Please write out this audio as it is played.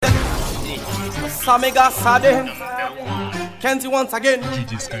Samega Sade. Kenzie once again.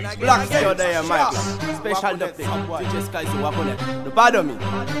 Black Sky there, Mike. Special update. DJ Sky is up on it. The bad of me.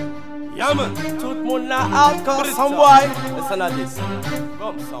 Yeah, man. Tout le monde là out, cause some boy. Listen at this.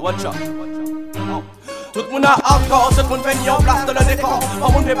 Watch out. Tout le monde a hardcore, tout le monde fait mis en place dans le décor.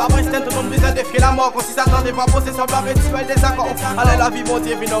 On ne fait pas Princeton, tout le monde besoin défier la mort. Quand si s'attendait pas possession, pas rituel des accords. Allez la vie, bon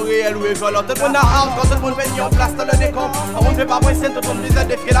Dieu, vient en réel ou évoluant. Tout le monde a hardcore, tout le monde fait mis en place dans le décor. On ne fait pas Princeton, tout le monde besoin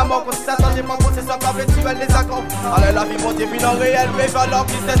défier la mort. Quand si s'attendait pas possession, pas rituel des accords. Allez la vie, bon Dieu, vient en réel ou évoluant.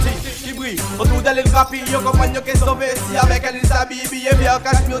 Qui brille, autour d'elle il rapide, yo compagne qui est sauvé. Si avec elle il s'habille, billet bien,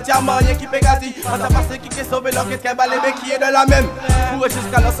 cachemire, diamant, rien qui pégati. On t'a passé qui est sauvé, l'or qu'est-ce qu'elle balai, mais qui est de la même. Pour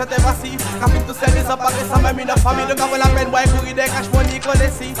jusqu'à l'enceinte invasive, capine tout seul, les appareils sans même une famille. De quand la peine, ouais, courir des cash money,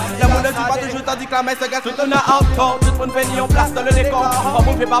 connaissi. Y'a mon ne dit pas toujours, tandis que la messe se gâte. Tout le monde a hardcore, tout le monde fait en place dans le décor.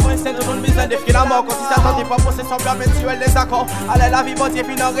 On ne fait pas Princeton, tout le monde besoin défier la mort. Quand si s'attendait pas possession, perpétuel des accords. Allez la vie, bon Dieu,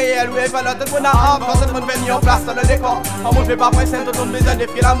 fin en réel, oui, voilà. Tout le monde a hardcore, tout le monde fait en place dans le décor. On ne fait pas Princeton, tout le monde besoin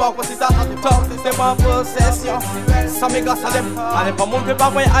défier la mort. Quand si s'attendait pas, c'est pas en possession. Ça m'égare, ça dème. Allez, pas mon fait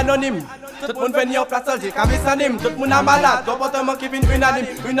pas anonyme. Tout le monde vient en place, j'ai qu'à s'anime. Tout le monde a malade, comportement qui vient unanime.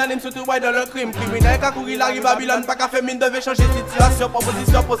 Unanime surtout ouais dans le crime. Criminel qu'à courir la rive Babylone. Pas qu'à faire mine, devait changer de situation.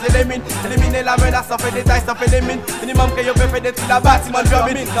 Proposition, poser les mines. Éliminer la menace, sans faire des tailles, sans faire des mines. Minimum que yo peut faire détruire la bâtiment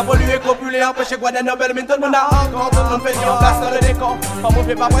de mine. Qu'à polluer, copuler, empêcher quoi des nobles mines. Tout le monde a encore, tout le monde vient en place dans le décor. Pas mon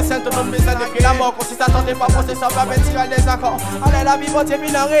fait pas pression, tout le monde besoin d'écrire la mort. Quand si t'attendais pas possession, pas perpétuel des accords. Allez la vie, bon Dieu,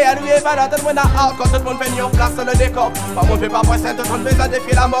 fin en réel, oui, voilà. Tout le monde a encore, tout le monde vient en place dans le décor. Pas mon fait pas pression, tout le monde besoin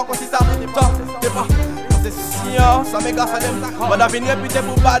d'écrire la mort. Quand si t'attendais pas, ça m'égare, ça l'aime. On a venu réputé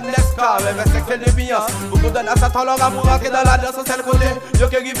pour badness, car avec sexuel déviance. Beaucoup de la Satan leur amour rentrer dans la danse, c'est le côté. Yo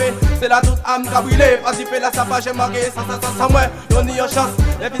qui arrive, c'est la toute âme qui a brûlé. Vas-y, fais la sapa, j'ai marqué, sans moi. On y a chance,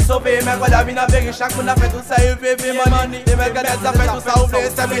 les filles sauvées, mais quand la vie n'a pas chaque monde a fait tout ça, il veut vivre money. Les mecs a fait tout ça, oubliez,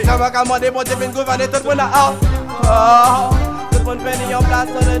 c'est vite, ça va commander, bon Dieu, vient gouverner, tout le monde a out. Tout le monde fait en place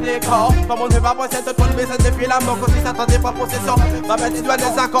dans le décor. Comme on ne fait pas possession, tout le monde besoin de défier la mort. Quand si s'attendait pas possession, va mettre du doigt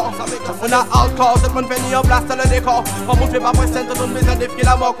des accords. On a hardcore, tout le monde fait en place dans le décor. Comme on ne fait pas possession, tout le monde besoin de défier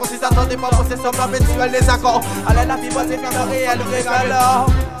la mort. Quand si s'attendait pas possession, va mettre du doigt des accords. Allez la vie, bon c'est faire le réel, alors.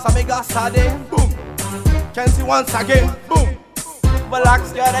 Ça m'égare, ça dé, boom. Kenzie once again, boom. Black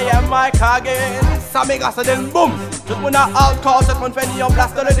Sky, I am Mike again. Ça m'égare, ça dé, boom. Tout le monde a hardcore, tout le monde fait en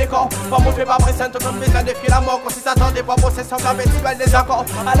place dans le décor. Comme on fait pas pression, tout le monde besoin de défier la mort. Quand si s'attendait pas possession, va mettre du doigt des accords.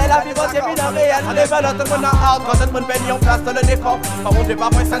 Allez la vie, bon c'est fin en réel, alors. Tout le monde a hardcore, tout le monde fait en place dans le décor. Comme on fait pas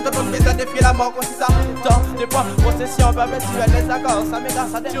pression, tout le monde besoin de défier la mort. Quand si s'attendait pas possession, va mettre du doigt des accords. Ça m'égare,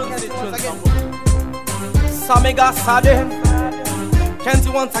 ça dé, ça m'égare, ça dé. Kenzie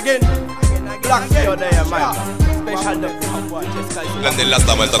once again. Black Sky there, Mike. Nella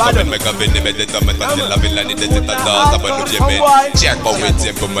stavolta come me capelli immediatamente nella villa di tentata sapendo bene c'è come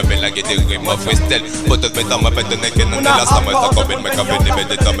tempo me bella che ti rimo freestyle potete vedere me per ne che non nella stavolta come me capelli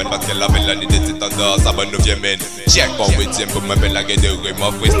immediatamente nella villa di tentata sapendo bene c'è come tempo me bella che ti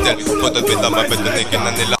rimo freestyle potete vedere me per ne che non nella